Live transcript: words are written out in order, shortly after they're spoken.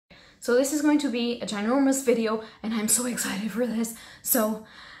So this is going to be a ginormous video and I'm so excited for this. So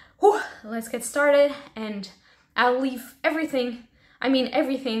let's get started, and I'll leave everything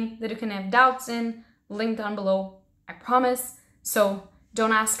that you can have doubts in linked down below, I promise. So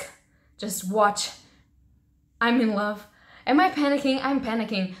don't ask, just watch. I'm in love. Am I panicking? I'm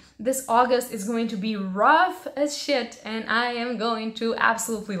panicking. This August is going to be rough as shit and I am going to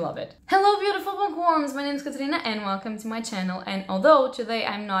absolutely love it. Hello beautiful bookworms, my name is Katarina and welcome to my channel. And although today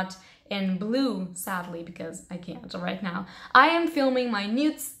I'm not in blue, sadly, because I can't right now, I am filming my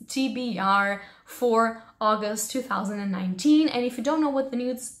N.E.W.Ts TBR for August 2019. And if you don't know what the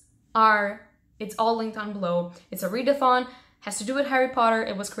N.E.W.Ts are, it's all linked down below. It's a readathon, has to do with Harry Potter.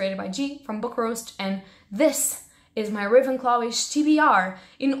 It was created by G from Book Roast, and this is my Ravenclawish TBR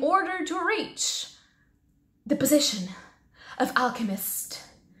in order to reach the position of alchemist.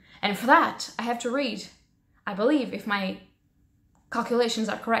 And for that, I have to read, I believe, if my calculations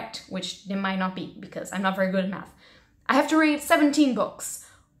are correct, which they might not be because I'm not very good at math, I have to read 17 books,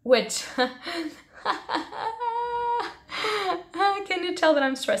 which can you tell that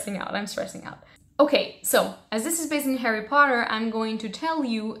I'm stressing out? I'm stressing out. Okay, so as this is based in Harry Potter, I'm going to tell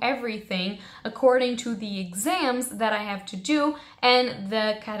you everything according to the exams that I have to do and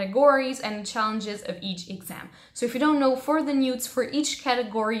the categories and challenges of each exam. So if you don't know, for the N.E.W.Ts, for each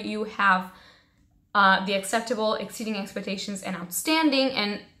category you have the acceptable, exceeding expectations, and outstanding,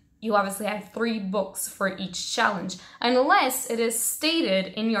 and you obviously have 3 books for each challenge, unless it is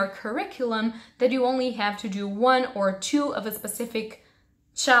stated in your curriculum that you only have to do 1 or 2 of a specific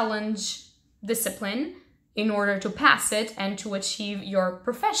challenge discipline in order to pass it and to achieve your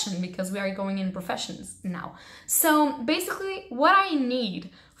profession, because we are going in professions now. So basically what I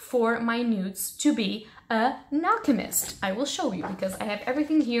need for my N.E.W.Ts to be an alchemist, I will show you because I have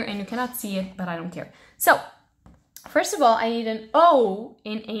everything here and you cannot see it, but I don't care. So first of all, I need an O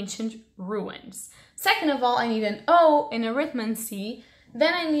in ancient ruins. Second of all, I need an O in arithmancy.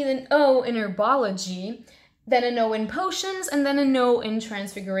 Then I need an O in herbology. Then an O in potions, and then an O in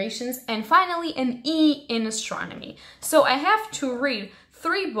transfigurations, and finally an E in astronomy. So I have to read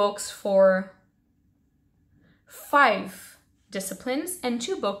 3 books for 5 disciplines and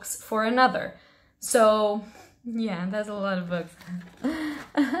 2 books for another. So yeah, that's a lot of books.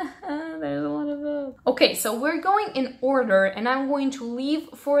 There's a lot of books. Okay, so we're going in order, and I'm going to leave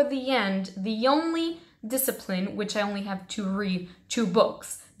for the end the only discipline which I only have to read 2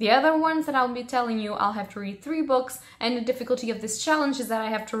 books. The other ones that I'll be telling you, I'll have to read 3 books, and the difficulty of this challenge is that I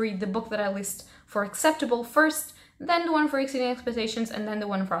have to read the book that I list for acceptable first, then the one for exceeding expectations, and then the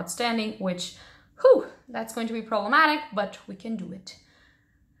one for outstanding, which, that's going to be problematic, but we can do it.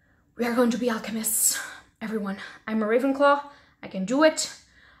 We are going to be alchemists, everyone. I'm a Ravenclaw, I can do it,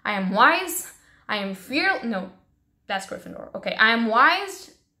 I am wise, I am fearless, no, that's Gryffindor. Okay, I am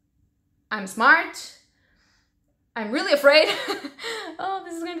wise, I'm smart, I'm really afraid. Oh,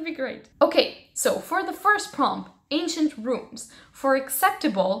 this is going to be great. Okay, so for the first prompt, ancient runes. For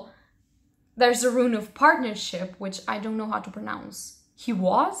acceptable, there's a rune of partnership, which I don't know how to pronounce. He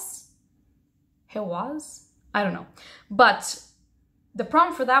was? I don't know. But the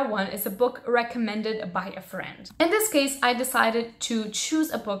prompt for that one is a book recommended by a friend. In this case, I decided to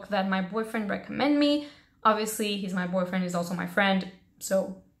choose a book that my boyfriend recommended me. Obviously, he's my boyfriend, he's also my friend,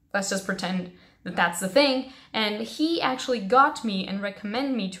 so let's just pretend that that's the thing. And he actually got me and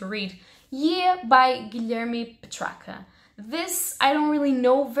recommended me to read Yeah by Guilherme Petrarca. This, I don't really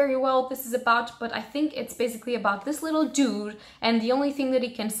know very well what this is about, but I think it's basically about this little dude, and the only thing that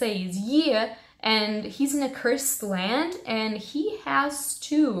he can say is yeah, and he's in a cursed land, and he has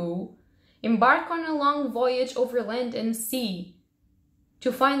to embark on a long voyage over land and sea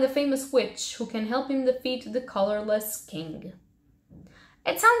to find the famous witch who can help him defeat the colorless king.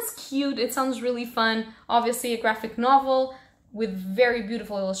 It sounds cute, it sounds really fun, obviously a graphic novel with very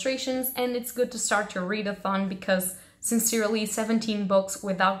beautiful illustrations, and it's good to start your readathon because, sincerely, 17 books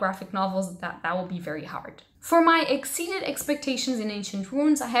without graphic novels, that will be very hard. For my exceeded expectations in ancient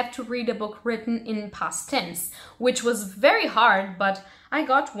runes, I have to read a book written in past tense, which was very hard, but I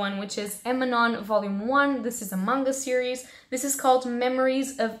got one, which is N.E.W.Ts Volume 1. This is a manga series. This is called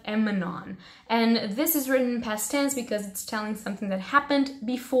Memories of N.E.W.Ts. And this is written in past tense because it's telling something that happened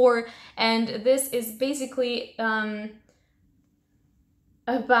before. And this is basically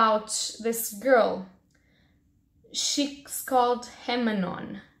about this girl. She's called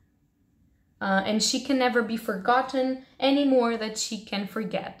N.E.W.Ts. And she can never be forgotten any more than she can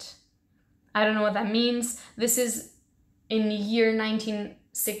forget. I don't know what that means. This is in the year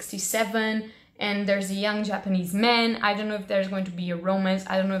 1967, and there's a young Japanese man. I don't know if there's going to be a romance.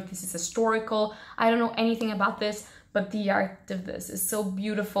 I don't know if this is historical. I don't know anything about this, but the art of this is so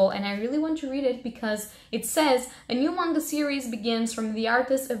beautiful, and I really want to read it because it says a new manga series begins from the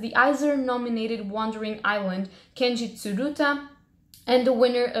artist of the Eisner-nominated Wandering Island, Kenji Tsuruta, and the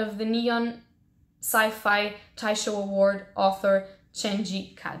winner of the Neon Sci-Fi Taisho Award, author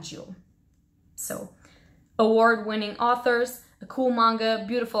Chenji Kajio. So, award-winning authors, a cool manga,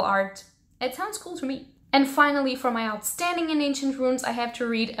 beautiful art. It sounds cool to me. And finally, for my Outstanding in Ancient Runes, I have to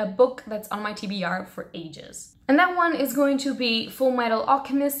read a book that's on my TBR for ages. And that one is going to be Full Metal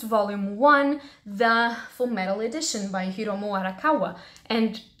Alchemist Volume 1, the Full Metal Edition by Hiromu Arakawa.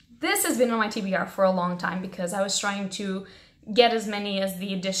 And this has been on my TBR for a long time because I was trying to get as many as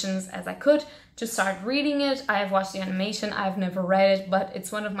the editions as I could to start reading it. I have watched the animation, I've never read it, but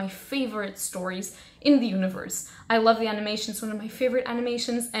it's one of my favorite stories in the universe. I love the animation, it's one of my favorite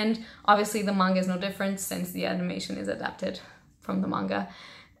animations, and obviously the manga is no different since the animation is adapted from the manga.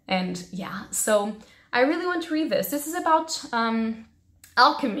 And yeah, so I really want to read this. This is about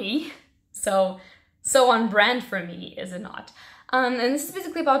alchemy, so on brand for me, is it not? And this is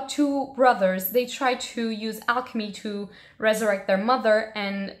basically about two brothers. They try to use alchemy to resurrect their mother,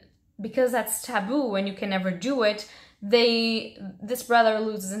 and because that's taboo and you can never do it, this brother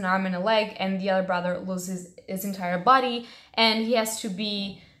loses an arm and a leg, and the other brother loses his entire body, and he has to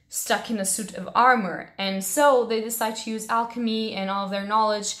be stuck in a suit of armor. And so they decide to use alchemy and all of their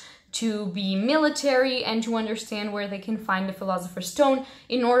knowledge to be military and to understand where they can find the Philosopher's Stone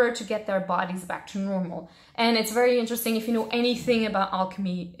in order to get their bodies back to normal. And it's very interesting. If you know anything about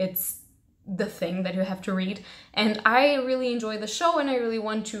alchemy, it's the thing that you have to read. And I really enjoy the show, and I really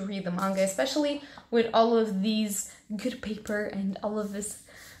want to read the manga, especially with all of these good paper and all of this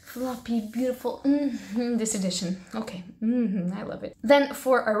floppy, beautiful, this edition. Okay, I love it. Then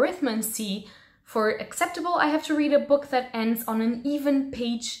for arithmancy, for acceptable, I have to read a book that ends on an even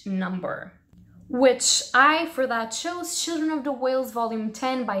page number, which I, for that, chose Children of the Whales Volume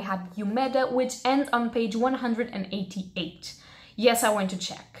 10 by Habi Umeda, which ends on page 188. Yes, I went to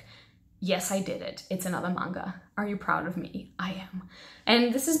check. Yes, I did it. It's another manga. Are you proud of me? I am.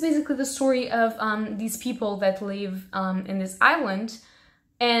 And this is basically the story of these people that live in this island,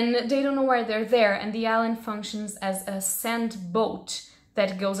 and they don't know why they're there, and the island functions as a sand boat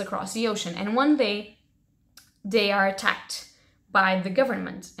that goes across the ocean. And one day they are attacked by the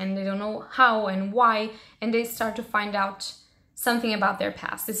government, and they don't know how and why, and they start to find out something about their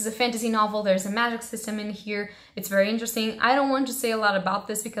past. This is a fantasy novel, there's a magic system in here, it's very interesting. I don't want to say a lot about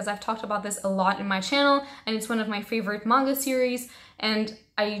this because I've talked about this a lot in my channel, and it's one of my favorite manga series, and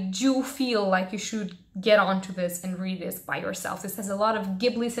I do feel like you should get onto this and read this by yourself. This has a lot of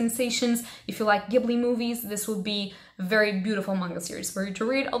Ghibli sensations. If you like Ghibli movies, this will be a very beautiful manga series for you to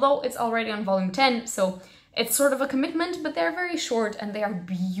read, although it's already on volume 10, so it's sort of a commitment, but they're very short and they are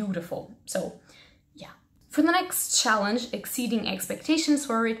beautiful. So yeah. For the next challenge, Exceeding Expectations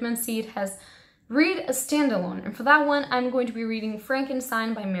for arithmancy, it has read a standalone, and for that one I'm going to be reading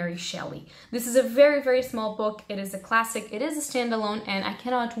Frankenstein by Mary Shelley. This is a very, very small book. It is a classic, it is a standalone, and I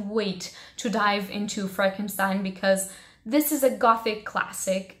cannot wait to dive into Frankenstein because this is a gothic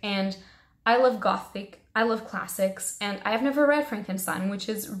classic, and I love gothic, I love classics, and I have never read Frankenstein, which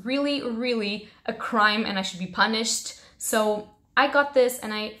is really, really a crime and I should be punished. So I got this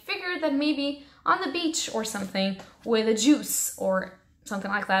and I figured that maybe on the beach or something with a juice or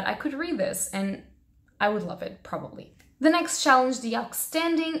something like that, I could read this and I would love it, probably. The next challenge, The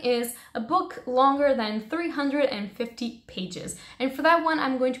Outstanding, is a book longer than 350 pages. And for that one,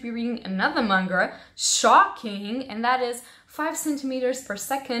 I'm going to be reading another manga, shocking, and that is 5 centimeters per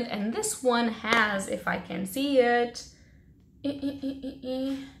second. And this one has, if I can see it,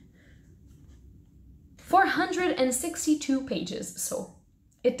 462 pages, so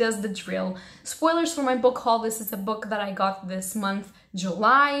it does the drill. Spoilers for my book haul. This is a book that I got this month,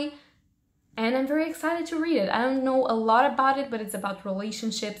 July, and I'm very excited to read it. I don't know a lot about it, but it's about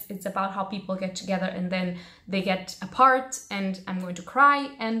relationships. It's about how people get together and then they get apart, and I'm going to cry,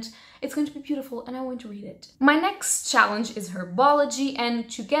 and it's going to be beautiful, and I want to read it. My next challenge is herbology, and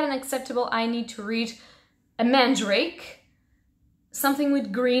to get an acceptable, I need to read a mandrake, something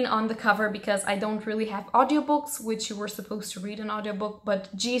with green on the cover, because I don't really have audiobooks, which you were supposed to read an audiobook,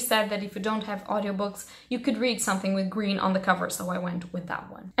 but G said that if you don't have audiobooks, you could read something with green on the cover, so I went with that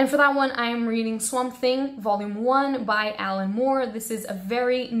one. And for that one, I am reading Swamp Thing, Volume 1 by Alan Moore. This is a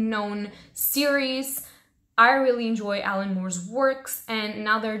very known series. I really enjoy Alan Moore's works, and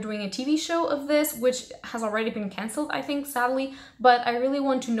now they're doing a TV show of this, which has already been cancelled, I think, sadly, but I really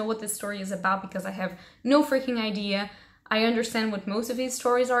want to know what this story is about because I have no freaking idea. I understand what most of these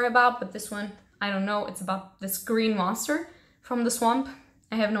stories are about, but this one, I don't know. It's about this green monster from the swamp.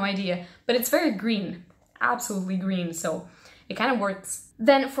 I have no idea, but it's very green. absolutely green, so it kind of works.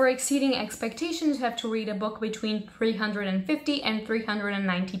 Then for exceeding expectations, you have to read a book between 350 and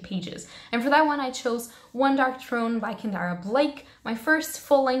 390 pages. And for that one, I chose One Dark Throne by Kendara Blake, my first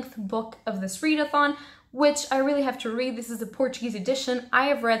full-length book of this readathon, which I really have to read. This is the Portuguese edition. I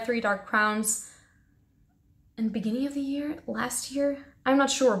have read Three Dark Crowns in the beginning of the year, last year. I'm not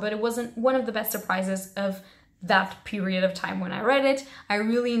sure, but it wasn't one of the best surprises of that period of time when I read it. I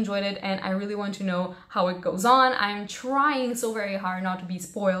really enjoyed it and I really want to know how it goes on. I'm trying so very hard not to be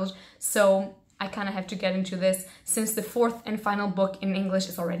spoiled, so I kind of have to get into this since the fourth and final book in English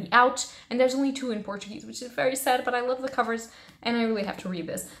is already out and there's only 2 in Portuguese, which is very sad, but I love the covers and I really have to read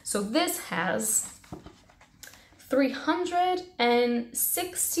this. So this has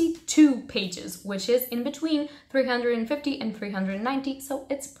 362 pages, which is in between 350 and 390, so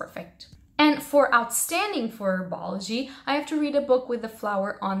it's perfect. And for outstanding for herbology, I have to read a book with a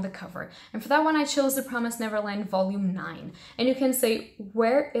flower on the cover. And for that one, I chose The Promised Neverland Volume 9. And you can say,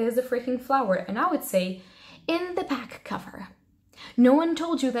 where is the freaking flower? And I would say, in the back cover. No one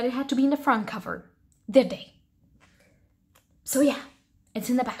told you that it had to be in the front cover, did they? So yeah, it's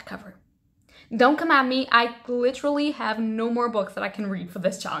in the back cover. Don't come at me, I literally have no more books that I can read for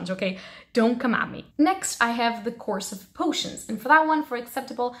this challenge, okay? Don't come at me. Next, I have The Course of Potions, and for that one, for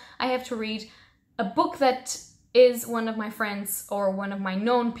acceptable, I have to read a book that is one of my friends or one of my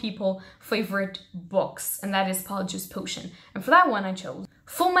known people favorite books, and that is Polyjuice Potion. And for that one, I chose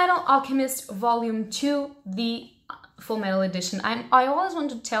Full Metal Alchemist Volume 2, the Full Metal edition. I always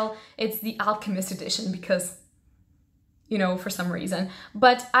want to tell it's the Alchemist edition because, you know, for some reason.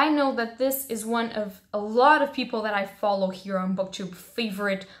 But I know that this is one of a lot of people that I follow here on BookTube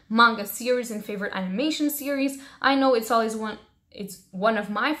favorite manga series and favorite animation series. I know it's one of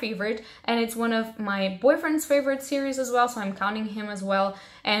my favorite, and it's one of my boyfriend's favorite series as well, so I'm counting him as well.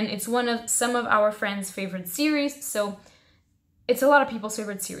 And it's one of some of our friends' favorite series, so it's a lot of people's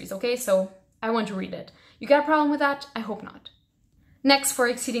favorite series, okay? So I want to read it. You got a problem with that? I hope not. Next, for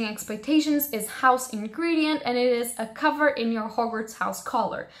exceeding expectations, is House Ingredient, and it is a cover in your Hogwarts house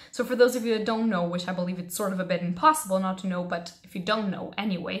collar. So for those of you that don't know, which I believe it's sort of a bit impossible not to know, but if you don't know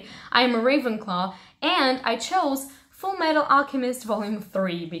anyway, I am a Ravenclaw, and I chose Full Metal Alchemist Volume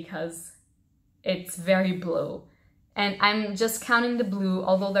 3 because it's very blue. And I'm just counting the blue,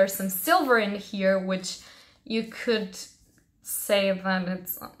 although there's some silver in here, which you could say that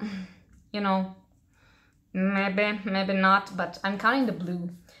it's, you know, maybe not, but I'm counting the blue.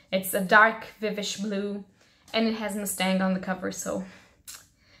 It's a dark, vivish blue, and it has Mustang on the cover, so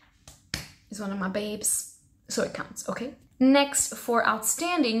it's one of my babes, so it counts, okay? Next, for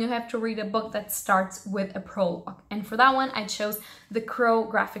outstanding, you have to read a book that starts with a prologue, and for that one, I chose The Crow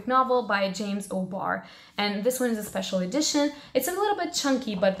graphic novel by James O'Barr, and this one is a special edition. It's a little bit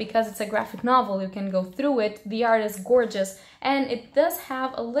chunky, but because it's a graphic novel, you can go through it. The art is gorgeous, and it does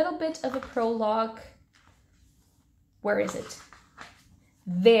have a little bit of a prologue. Where is it?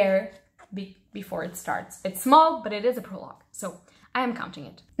 There, before it starts. It's small, but it is a prologue, so I am counting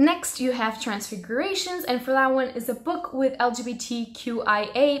it. Next, you have Transfigurations, and for that one is a book with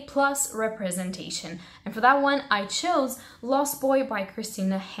LGBTQIA plus representation. And for that one, I chose Lost Boy by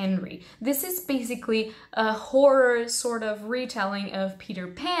Christina Henry. This is basically a horror sort of retelling of Peter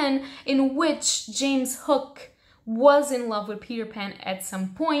Pan, in which James Hook was in love with Peter Pan at some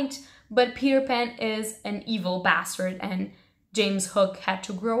point, but Peter Pan is an evil bastard and James Hook had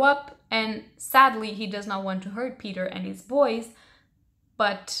to grow up, and sadly he does not want to hurt Peter and his boys,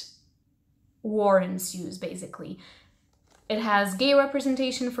 but war ensues basically. It has gay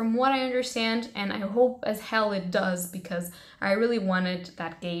representation from what I understand, and I hope as hell it does because I really wanted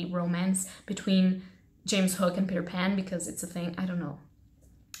that gay romance between James Hook and Peter Pan because it's a thing, I don't know.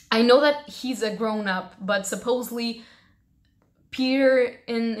 I know that he's a grown-up, but supposedly Peter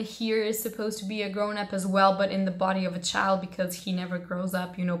in here is supposed to be a grown-up as well, but in the body of a child because he never grows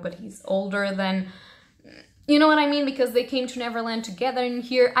up, you know, but he's older than, you know what I mean, because they came to Neverland together in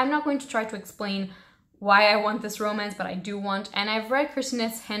here. I'm not going to try to explain why I want this romance, but I do want, and I've read Christina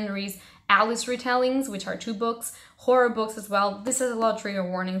Henry's Alice retellings, which are 2 books, horror books as well. This has a lot of trigger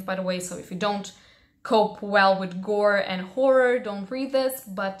warnings, by the way, so if you don't cope well with gore and horror, don't read this,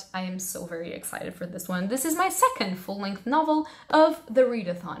 but I am so very excited for this one. This is my second full-length novel of the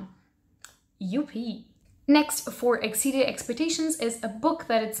readathon. Youpee! Next, for Exceeded Expectations, is a book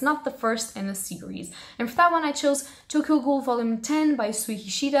that it's not the first in the series. And for that one, I chose Tokyo Ghoul Volume 10 by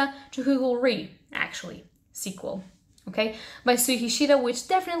Suihishida, Tokyo Ghoul Re, actually, sequel. Okay, by Suihishida, which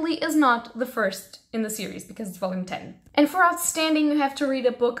definitely is not the first in the series because it's volume 10. And for outstanding, you have to read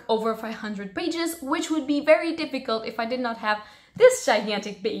a book over 500 pages, which would be very difficult if I did not have this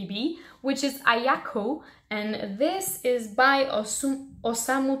gigantic baby, which is Ayako, and this is by Osamu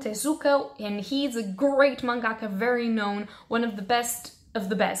Tezuka, and he's a great mangaka, very known, one of the best of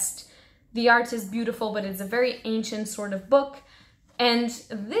the best. The art is beautiful, but it's a very ancient sort of book, and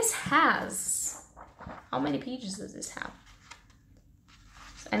this has... How many pages does this have?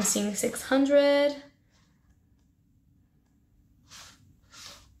 I'm seeing 600...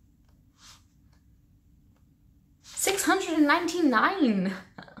 699!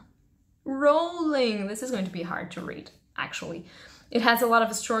 Rolling! This is going to be hard to read, actually. It has a lot of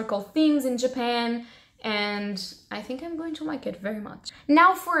historical themes in Japan, and I think I'm going to like it very much.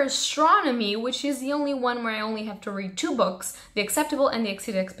 Now for astronomy, which is the only one where I only have to read 2 books, The Acceptable and The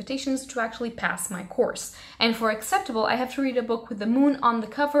Exceeded Expectations, to actually pass my course. And for Acceptable, I have to read a book with the moon on the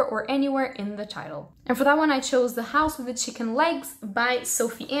cover or anywhere in the title. And for that one, I chose The House with the Chicken Legs by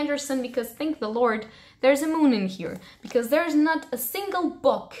Sophie Anderson, because thank the Lord, there's a moon in here, because there's not a single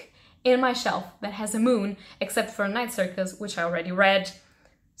book in my shelf that has a moon, except for Night Circus, which I already read,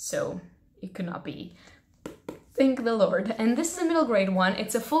 so it could not be. Thank the Lord. And this is a middle grade one.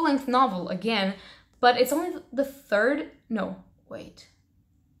 It's a full-length novel again, but it's only the 4th.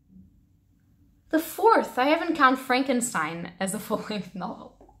 I haven't counted Frankenstein as a full-length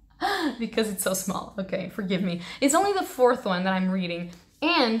novel because it's so small. Okay, forgive me. It's only the 4th one that I'm reading,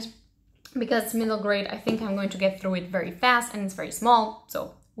 and because it's middle grade, I think I'm going to get through it very fast, and it's very small,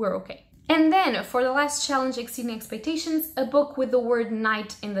 so we're okay. And then for the last challenge, Exceeding Expectations, a book with the word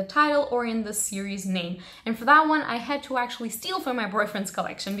night in the title or in the series name. And for that one, I had to actually steal from my boyfriend's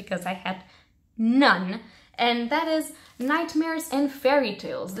collection because I had none. And that is Nightmares and Fairy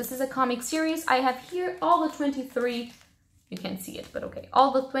Tales. This is a comic series. I have here all the 23, you can't see it, but okay,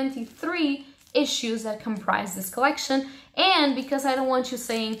 all the 23 issues that comprise this collection. And because I don't want you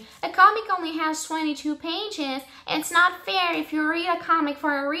saying a comic only has 22 pages, it's not fair if you read a comic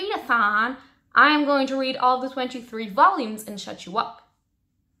for a readathon, I am going to read all the 23 volumes and shut you up.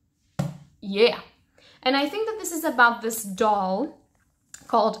 Yeah. And I think that this is about this doll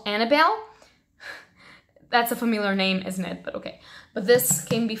called Annabelle. That's a familiar name, isn't it? But okay. But this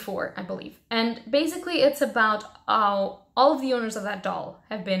came before, I believe. And basically it's about how all of the owners of that doll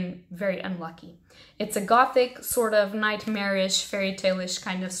have been very unlucky. It's a gothic, sort of nightmarish, fairy tale-ish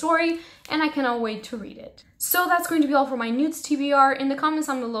kind of story, and I cannot wait to read it. So that's going to be all for my N.E.W.Ts TBR. In the comments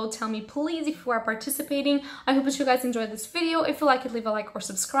down below, tell me please if you are participating. I hope that you guys enjoyed this video. If you like it, leave a like or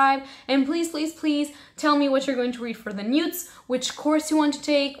subscribe. And please, please, please tell me what you're going to read for the N.E.W.Ts, which course you want to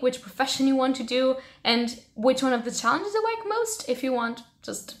take, which profession you want to do, and which one of the challenges you like most. If you want,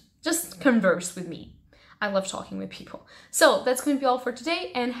 just converse with me. I love talking with people. So that's going to be all for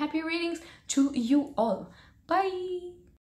today, and happy readings to you all. Bye!